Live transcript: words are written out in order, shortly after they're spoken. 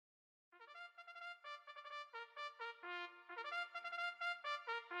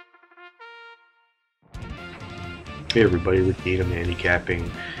Hey everybody, Rick Needham handicapping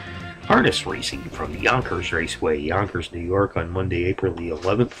harness racing from Yonkers Raceway, Yonkers, New York on Monday, April the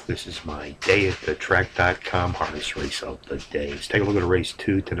 11th. This is my day at the track.com harness race of the day. Let's take a look at race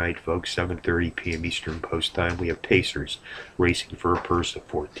 2 tonight, folks, 7:30 p.m. Eastern Post Time. We have Pacers racing for a purse of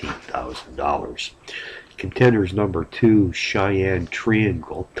 $14,000. Contenders number 2, Cheyenne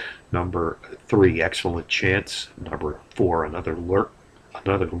Triangle. Number 3, Excellent Chance. Number 4, Another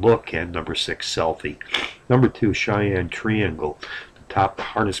Look, and number 6, Selfie. Number 2, Cheyenne Triangle. The top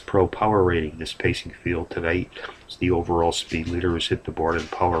Harness Pro power rating in this pacing field tonight. As the overall speed leader has hit the board in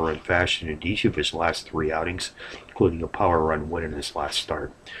power run fashion in each of his last 3 outings, including a power run win in his last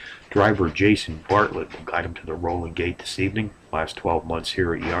start. Driver Jason Bartlett will guide him to the rolling gate this evening. Last 12 months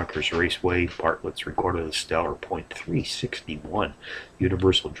here at Yonkers Raceway, Bartlett's recorded a stellar .361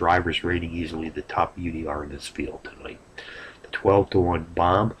 universal driver's rating, easily the top UDR in this field tonight. 12-1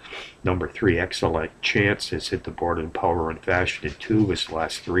 Bomb. Number 3, Excellent Chance, has hit the board in power run fashion in 2 of his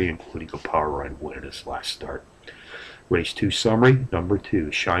last 3, including a power run win in his last start. Race 2 summary. Number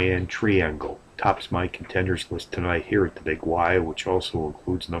 2, Cheyenne Triangle, tops my contenders list tonight here at the Big Y, which also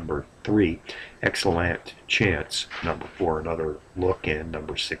includes number 3, Excellent Chance, number 4, Another Look, and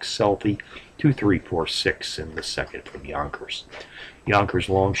number 6, Selfie. 2, 3, 4, 6 in the second from Yonkers. Yonkers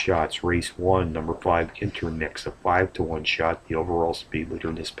long shots, race 1, number 5, Intermix, a 5-1 shot, the overall speed leader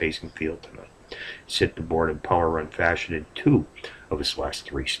in this pacing field tonight. He's hit the board in power run fashion in 2 of his last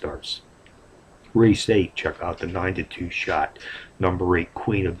 3 starts. Race 8, check out the 9-2 shot. Number 8,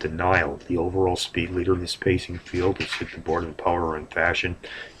 Queen of Denial, the overall speed leader in this pacing field, has hit the board in power run fashion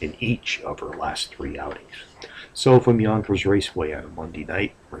in each of her last 3 outings. So from Yonkers Raceway on a Monday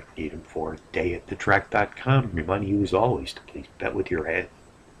night, Rick Needham for day at the track.com, reminding you as always to please bet with your head,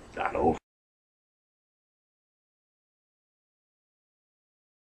 not over.